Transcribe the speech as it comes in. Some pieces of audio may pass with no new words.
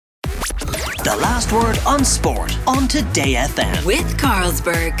The last word on sport on Today FM. With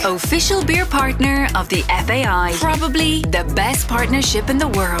Carlsberg, official beer partner of the FAI. Probably the best partnership in the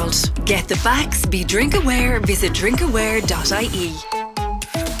world. Get the facts, be drink aware, visit drinkaware.ie.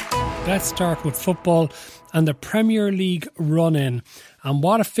 Let's start with football and the Premier League run-in. And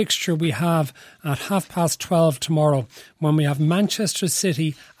what a fixture we have at 12:30 tomorrow when we have Manchester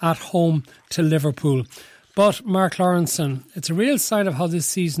City at home to Liverpool. But Mark Lawrenson, it's a real sign of how this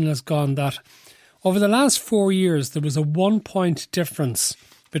season has gone that over the last 4 years there was a 1-point difference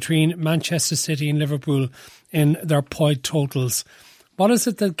between Manchester City and Liverpool in their point totals. What is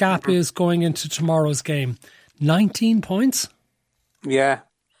it the gap is going into tomorrow's game? 19 points? Yeah,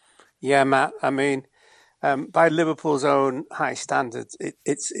 Matt. I mean, by Liverpool's own high standards,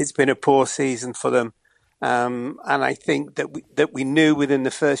 it's been a poor season for them. And I think that we knew within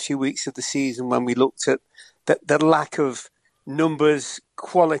the first few weeks of the season when we looked at the lack of numbers,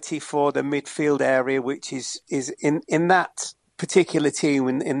 quality for the midfield area, which is in that particular team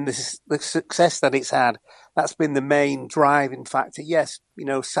in the success that it's had. That's been the main driving factor. Yes,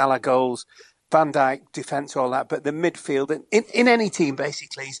 Salah goals, Van Dijk defence, all that, but the midfield in any team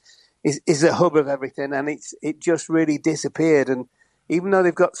basically is the hub of everything, and it just really disappeared. And even though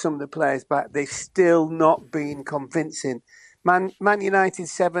they've got some of the players back, they've still not been convincing. Man United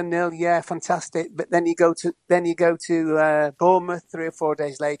 7-0, yeah, fantastic. But then you go to Bournemouth 3 or 4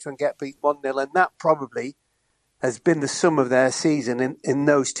 days later and get beat 1-0, and that probably has been the sum of their season in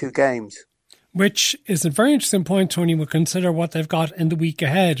those two games. Which is a very interesting point, Tony. We'll consider what they've got in the week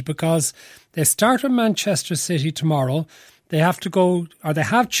ahead, because they start with Manchester City tomorrow. They have to go, or they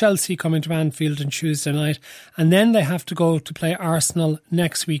have Chelsea coming to Anfield on Tuesday night, and then they have to go to play Arsenal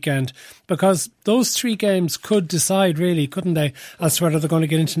next weekend, because those 3 games could decide, really, couldn't they, as to whether they're going to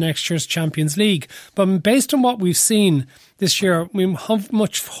get into next year's Champions League. But based on what we've seen this year, how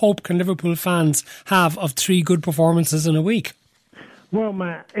much hope can Liverpool fans have of 3 good performances in a week? Well,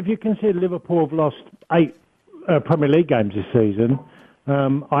 Matt, if you consider Liverpool have lost 8 Premier League games this season,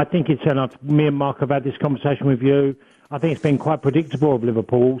 I think it's enough. Me and Mark have had this conversation with you. I think it's been quite predictable of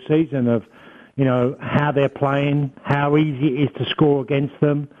Liverpool all season of, how they're playing, how easy it is to score against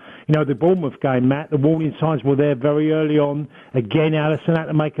them. The Bournemouth game, Matt, the warning signs were there very early on. Again, Alisson had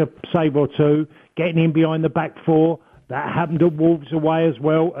to make a save or two, getting in behind the back four. That happened at Wolves away as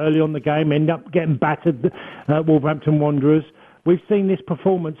well early on the game, end up getting battered at Wolverhampton Wanderers. We've seen this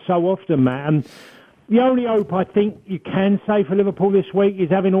performance so often, Matt, and the only hope I think you can say for Liverpool this week is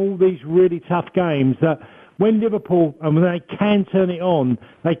having all these really tough games that when Liverpool, and when they can turn it on,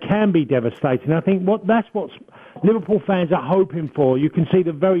 they can be devastating. I think that's what Liverpool fans are hoping for. You can see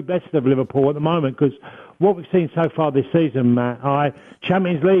the very best of Liverpool at the moment, because what we've seen so far this season, Matt,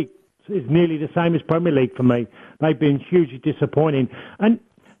 Champions League is nearly the same as Premier League for me. They've been hugely disappointing. And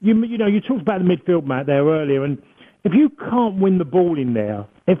you talked about the midfield, Matt, there earlier, and if you can't win the ball in there,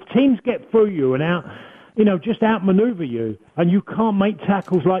 if teams get through you and just outmaneuver you, and you can't make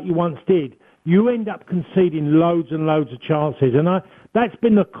tackles like you once did, you end up conceding loads and loads of chances. And that's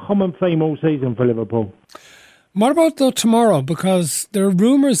been the common theme all season for Liverpool. What about though tomorrow? Because there are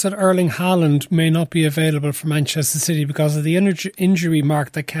rumours that Erling Haaland may not be available for Manchester City because of the injury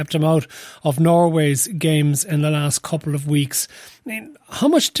mark that kept him out of Norway's games in the last couple of weeks. I mean, how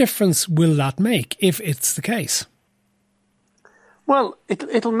much difference will that make if it's the case? Well,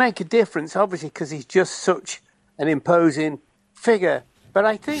 it'll make a difference, obviously, because he's just such an imposing figure. But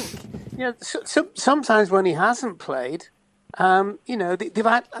I think, sometimes when he hasn't played, they've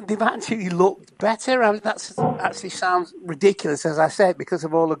actually looked better. I mean, that actually sounds ridiculous, as I said, because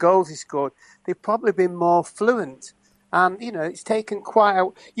of all the goals he scored. They've probably been more fluent, and it's taken quite a.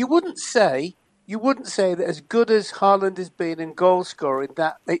 You wouldn't say that as good as Haaland has been in goal scoring,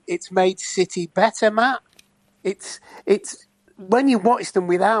 that it's made City better, Matt. It's when you watch them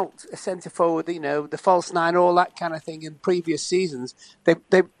without a centre forward, the false nine, all that kind of thing in previous seasons,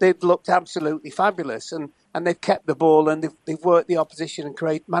 they've looked absolutely fabulous, and they've kept the ball and they've worked the opposition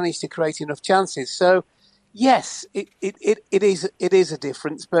and managed to create enough chances. So, yes, it is a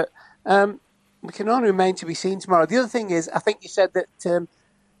difference, but we can only remain to be seen tomorrow. The other thing is, I think you said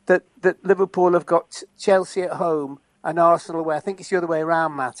that Liverpool have got Chelsea at home and Arsenal away. I think it's the other way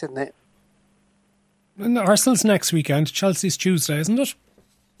around, Matt, isn't it? Arsenal's next weekend. Chelsea's Tuesday, isn't it?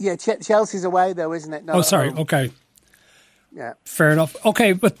 Yeah, Chelsea's away though, isn't it? No, sorry. Okay. Yeah. Fair enough.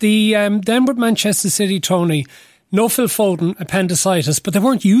 Okay, but then with Manchester City, Tony, no Phil Foden, appendicitis, but they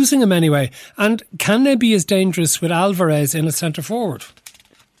weren't using him anyway. And can they be as dangerous with Alvarez in a centre forward?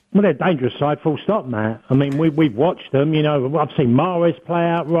 Well, they're a dangerous side, full stop, Matt. I mean, we've watched them. I've seen Mahrez play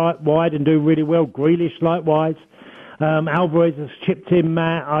out right wide and do really well. Grealish likewise. Alvarez has chipped in,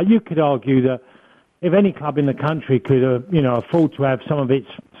 Matt. You could argue that if any club in the country could, afford to have some of its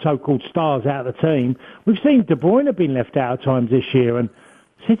so-called stars out of the team, we've seen De Bruyne been left out at times this year, and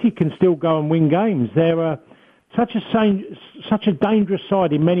City can still go and win games. They're such a dangerous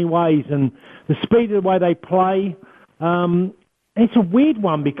side in many ways, and the speed of the way they play, it's a weird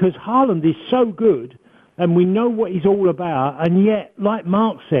one because Haaland is so good, and we know what he's all about, and yet, like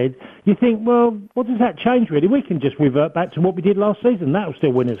Mark said, you think, well, what does that change really? We can just revert back to what we did last season. That'll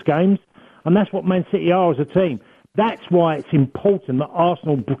still win us games. And that's what Man City are as a team. That's why it's important that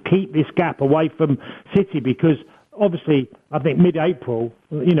Arsenal keep this gap away from City because, obviously, I think mid-April,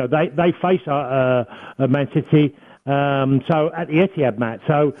 they face Man City so at the Etihad, Matt.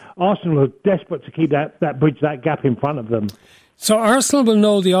 So Arsenal are desperate to keep that bridge, that gap in front of them. So Arsenal will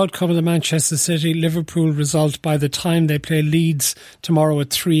know the outcome of the Manchester City-Liverpool result by the time they play Leeds tomorrow at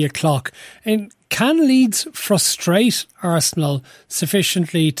 3:00. And can Leeds frustrate Arsenal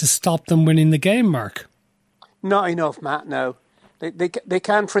sufficiently to stop them winning the game, Mark? Not enough, Matt, no. They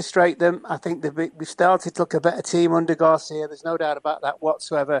can frustrate them. I think we've started to look a better team under Garcia. There's no doubt about that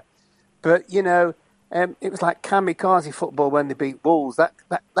whatsoever. But, it was like kamikaze football when they beat Wolves. That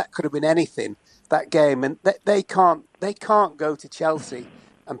could have been anything, that game. And they can't go to Chelsea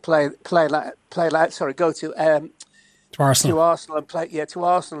and play like. Sorry, go to Arsenal. To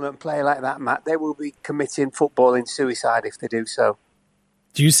Arsenal and play like that, Matt. They will be committing footballing suicide if they do so.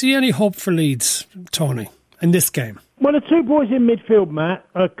 Do you see any hope for Leeds, Tony, in this game? Well, the two boys in midfield, Matt,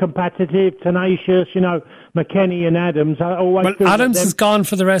 are competitive, tenacious. McKennie and Adams. Adams is gone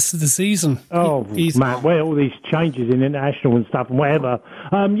for the rest of the season. Oh, Matt, all these changes in international and stuff and whatever.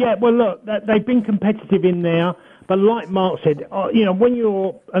 Look, they've been competitive in there. But like Mark said,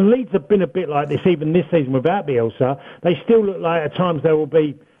 and Leeds have been a bit like this even this season without Bielsa, they still look like at times they will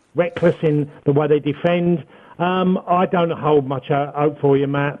be reckless in the way they defend. I don't hold much hope for you,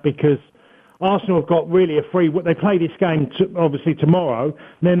 Matt, because Arsenal have got really they play this game obviously tomorrow,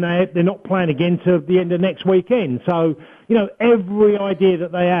 then they're not playing again to the end of next weekend. So, every idea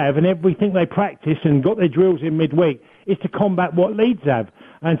that they have and everything they practice and got their drills in midweek is to combat what Leeds have.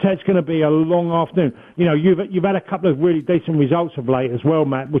 And so it's going to be a long afternoon. You've had a couple of really decent results of late as well,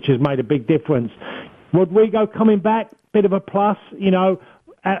 Matt, which has made a big difference. Rodrigo coming back, bit of a plus,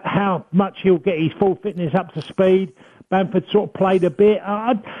 how much he'll get his full fitness up to speed. Bamford sort of played a bit.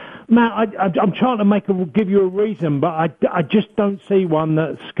 Matt, I'm trying to give you a reason, but I just don't see one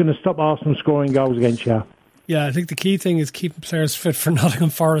that's going to stop Arsenal scoring goals against you. Yeah, I think the key thing is keeping players fit for Nottingham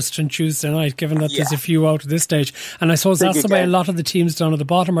Forest on Tuesday night, given that there's a few out at this stage. And I suppose that's the way a lot of the teams down at the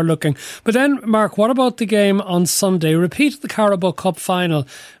bottom are looking. But then, Mark, what about the game on Sunday? Repeat of the Carabao Cup final,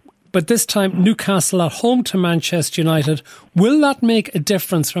 but this time Newcastle at home to Manchester United. Will that make a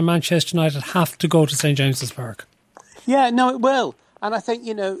difference when Manchester United have to go to St James's Park? Yeah, no, it will. And I think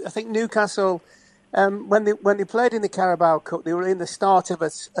Newcastle, when they played in the Carabao Cup, they were in the start of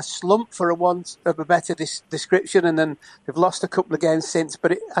a slump, for a want of a better description, and then they've lost a couple of games since.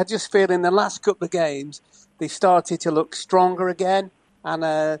 But I just feel in the last couple of games, they started to look stronger again. And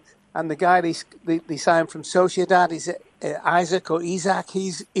the guy they signed from Sociedad is Isaac.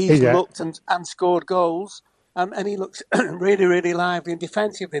 He's looked and scored goals, and he looks really, really lively and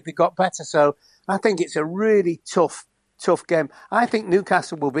defensively. They got better, so I think it's a really tough game. I think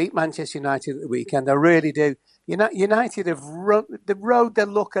Newcastle will beat Manchester United at the weekend. I really do. United have rode their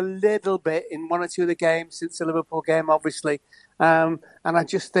luck a little bit in one or two of the games since the Liverpool game, obviously. And I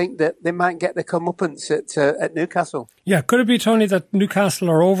just think that they might get the comeuppance at Newcastle. Yeah, could it be, Tony, that Newcastle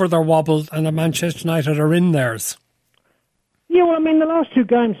are over their wobble and that Manchester United are in theirs? Yeah, well, the last two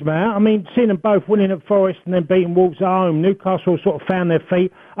games, Matt, seeing them both winning at Forest and then beating Wolves at home, Newcastle sort of found their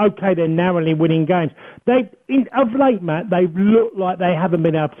feet. Okay, they're narrowly winning games. Of late, Matt, they've looked like they haven't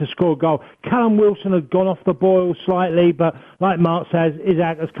been able to score a goal. Callum Wilson has gone off the boil slightly, but like Mark says,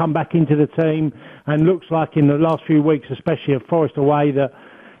 Isaac has come back into the team and looks like in the last few weeks, especially at Forest away, that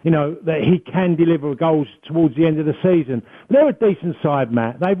he can deliver goals towards the end of the season. They're a decent side,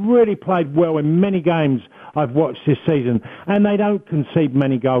 Matt. They've really played well in many games I've watched this season, and they don't concede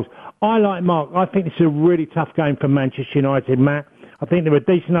many goals. I like Mark. I think it's a really tough game for Manchester United, Matt. I think they're a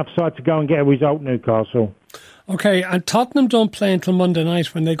decent enough side to go and get a result, Newcastle. Okay, and Tottenham don't play until Monday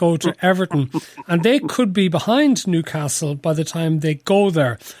night when they go to Everton, and they could be behind Newcastle by the time they go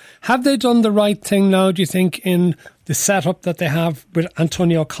there. Have they done the right thing now, do you think, in the setup that they have with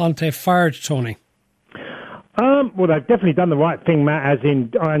Antonio Conte fired, Tony? Well, they've definitely done the right thing, Matt, as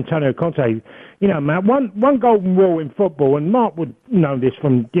in Antonio Conte. Matt, one golden rule in football, and Mark would know this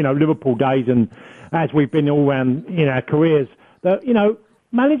from, Liverpool days and as we've been all around in our careers, that,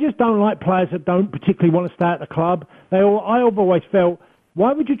 managers don't like players that don't particularly want to stay at the club. I've always felt,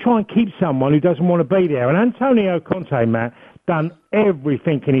 why would you try and keep someone who doesn't want to be there? And Antonio Conte, Matt, done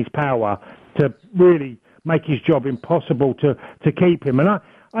everything in his power to really make his job impossible to keep him. And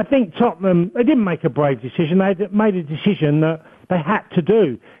I think Tottenham, they didn't make a brave decision. They made a decision that they had to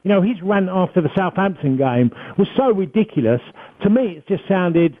do. You know, his rant after the Southampton game was so ridiculous. To me, it just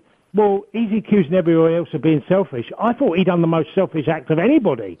sounded, well, he's accusing everybody else of being selfish. I thought he'd done the most selfish act of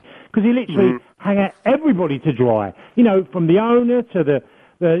anybody because he literally hung out everybody to dry. You know, from the owner to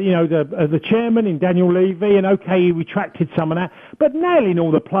the chairman in Daniel Levy, and okay, he retracted some of that, but nailing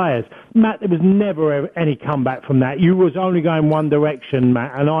all the players. Matt, there was never any comeback from that. You was only going one direction,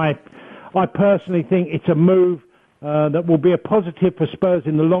 Matt, and I personally think it's a move that will be a positive for Spurs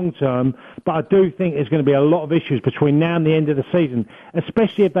in the long term, but I do think there's going to be a lot of issues between now and the end of the season,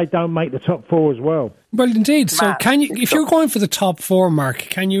 especially if they don't make the top four as well. Well, indeed. So can you, if you're going for the top four, Mark,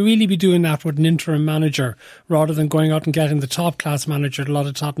 can you really be doing that with an interim manager rather than going out and getting the top-class manager that a lot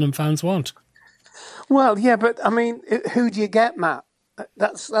of Tottenham fans want? Well, yeah, but I mean, who do you get, Matt?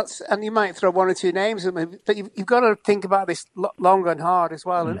 That's, and you might throw one or two names at me, but you've got to think about this long and hard as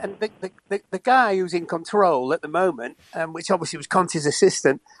well. And the guy who's in control at the moment, which obviously was Conte's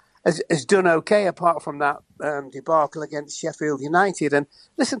assistant, has done okay apart from that debacle against Sheffield United. And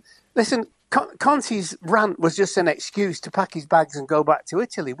listen, Conte's rant was just an excuse to pack his bags and go back to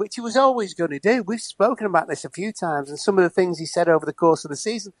Italy, which he was always going to do. We've spoken about this a few times, and some of the things he said over the course of the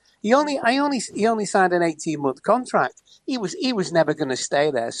season. He only signed an 18-month contract. He was never going to stay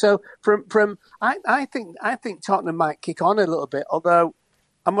there. So I think Tottenham might kick on a little bit. Although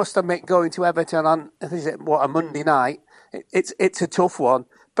I must admit, going to Everton on a Monday night, it's a tough one.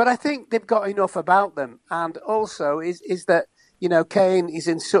 But I think they've got enough about them, and also is that, you know, Kane is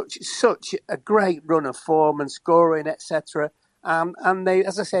in such a great run of form and scoring, etc. And they,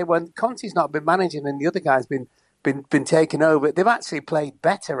 as I say, when Conte's not been managing and the other guy's been taken over, they've actually played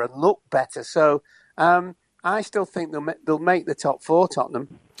better and looked better. So I still think they'll make the top four,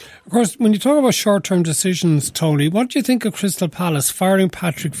 Tottenham. Of course, when you talk about short-term decisions, Tony, what do you think of Crystal Palace firing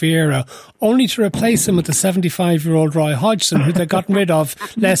Patrick Vieira only to replace him with the 75-year-old Roy Hodgson, who they got rid of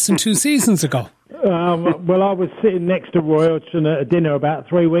less than 2 seasons ago? Well, I was sitting next to Roy Hodgson at a dinner about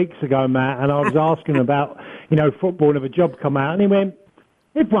 3 weeks ago, Matt, and I was asking about, football and if a job come out, and he went,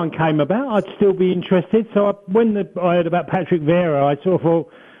 if one came about, I'd still be interested. So when I heard about Patrick Vieira, I sort of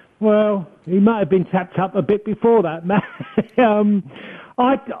thought, well, he might have been tapped up a bit before that, Matt.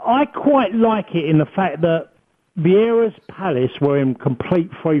 I quite like it in the fact that Vieira's Palace were in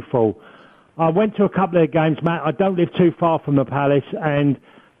complete freefall. I went to a couple of games, Matt. I don't live too far from the Palace, and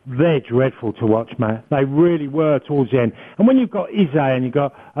they're dreadful to watch, Matt. They really were towards the end. And when you've got Ize and you've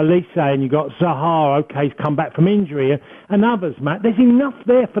got Elise and you've got Zaha, okay, he's come back from injury, and others, Matt, there's enough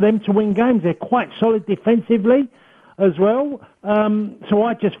there for them to win games. They're quite solid defensively as well. So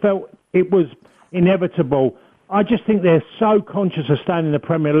I just felt it was inevitable. I just think they're so conscious of staying in the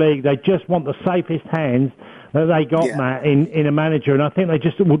Premier League. They just want the safest hands that they got, Matt, in a manager. And I think they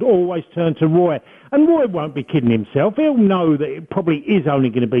just would always turn to Roy. And Roy won't be kidding himself. He'll know that it probably is only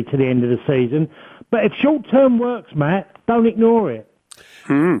going to be to the end of the season. But if short-term works, Matt, don't ignore it.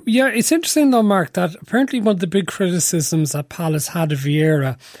 Yeah, it's interesting though, Mark, that apparently one of the big criticisms that Palace had of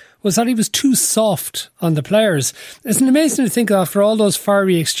Vieira was that he was too soft on the players. Isn't it amazing to think that after all those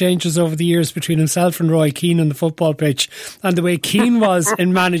fiery exchanges over the years between himself and Roy Keane on the football pitch, and the way Keane was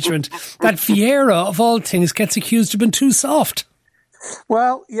in management, that Vieira, of all things, gets accused of being too soft?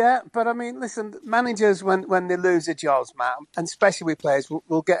 Well, yeah, but I mean, listen, managers, when they lose their jobs, Matt, and especially with players,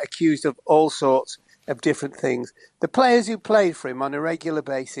 will get accused of all sorts of different things. The players who played for him on a regular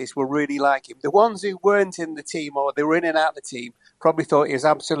basis will really like him. The ones who weren't in the team or they were in and out of the team probably thought he was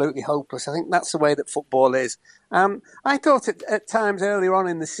absolutely hopeless. I think that's the way that football is. I thought at times earlier on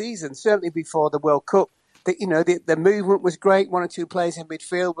in the season, certainly before the World Cup, that the movement was great. 1 or 2 players in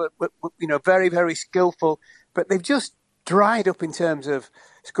midfield, but very, very skillful. But they've just dried up in terms of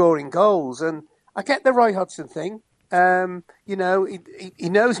scoring goals. And I get the Roy Hodgson thing. He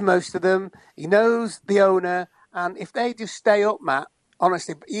knows most of them. He knows the owner. And if they just stay up, Matt,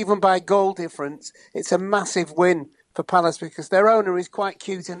 honestly, even by goal difference, it's a massive win for Palace because their owner is quite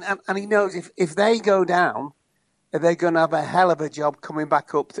cute. And he knows if they go down, they're going to have a hell of a job coming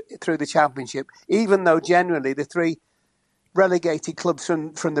back up through the Championship, even though generally the 3 relegated clubs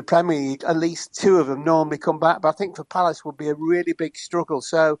from the Premier League, at least 2 of them normally come back. But I think for Palace would be a really big struggle.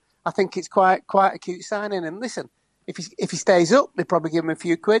 So I think it's quite a cute signing. And listen, if he stays up, they probably give him a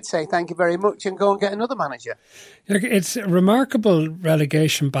few quid, say thank you very much, and go and get another manager. It's a remarkable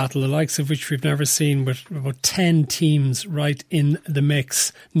relegation battle, the likes of which we've never seen, with about 10 teams right in the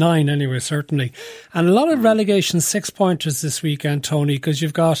mix. 9 anyway, certainly. And a lot of relegation 6-pointers this weekend, Tony, because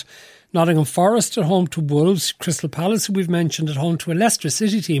you've got Nottingham Forest at home to Wolves, Crystal Palace, who we've mentioned, at home to a Leicester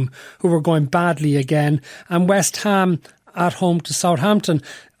City team who were going badly again, and West Ham at home to Southampton.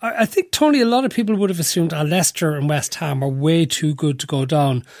 I think, Tony, a lot of people would have assumed Leicester and West Ham are way too good to go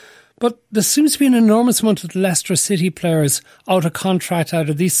down. But there seems to be an enormous amount of Leicester City players out of contract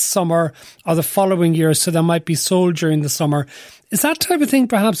either this summer or the following year, so they might be sold during the summer. Is that type of thing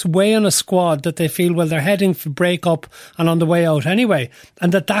perhaps weigh on a squad that they feel, well, they're heading for break-up and on the way out anyway,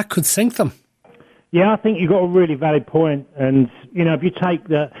 and that could sink them? Yeah, I think you've got a really valid point. And, you know, if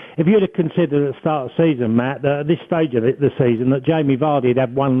you'd have considered at the start of the season, Matt, that at this stage of the season, that Jamie Vardy had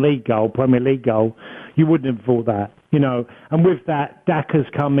had one league goal, Premier League goal, you wouldn't have thought that, you know. And with that, Daka's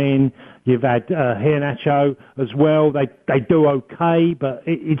come in, you've had Iheanacho as well. They do okay, but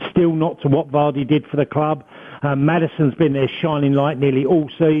it's still not to what Vardy did for the club. Maddison's been their shining light nearly all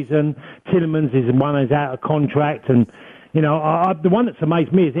season. Tielemans is one who's out of contract, and you know, the one that's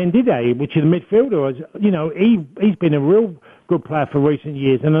amazed me is Ndidi, which is a midfielder. You know, he's been a real good player for recent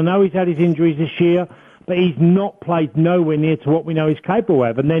years, and I know he's had his injuries this year, but he's not played nowhere near to what we know he's capable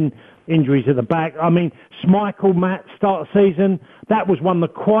of. And then injuries at the back. I mean, Schmeichel, Matt, start of season, that was one of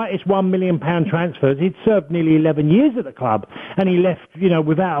the quietest £1 million transfers. He'd served nearly 11 years at the club, and he left, you know,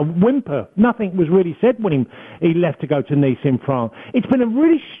 without a whimper. Nothing was really said when he left to go to Nice in France. It's been a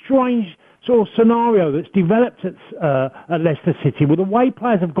really strange sort of scenario that's developed at Leicester City, with the way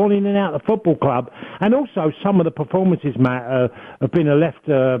players have gone in and out of the football club, and also some of the performances, Matt, have been left,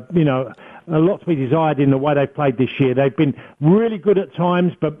 you know, a lot to be desired in the way they've played this year. They've been really good at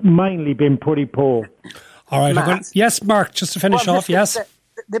times, but mainly been pretty poor. All right. Yes, Mark, just to finish off, yes.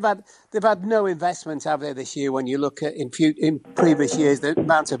 They've had no investment, have they, this year? When you look at in previous years, the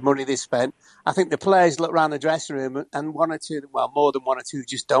amount of money they spent, I think the players look around the dressing room and one or two, well, more than one or two,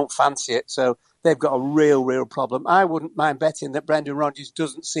 just don't fancy it. So they've got a real problem. I wouldn't mind betting that Brendan Rodgers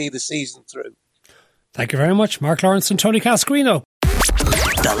doesn't see the season through. Thank you very much, Mark Lawrenson and Tony Cascarino.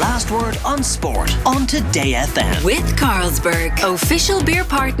 The last word on sport on Today FM. With Carlsberg, official beer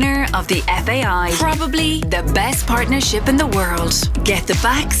partner of the FAI. Probably the best partnership in the world. Get the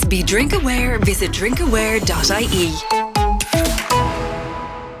facts, be drink aware, visit drinkaware.ie.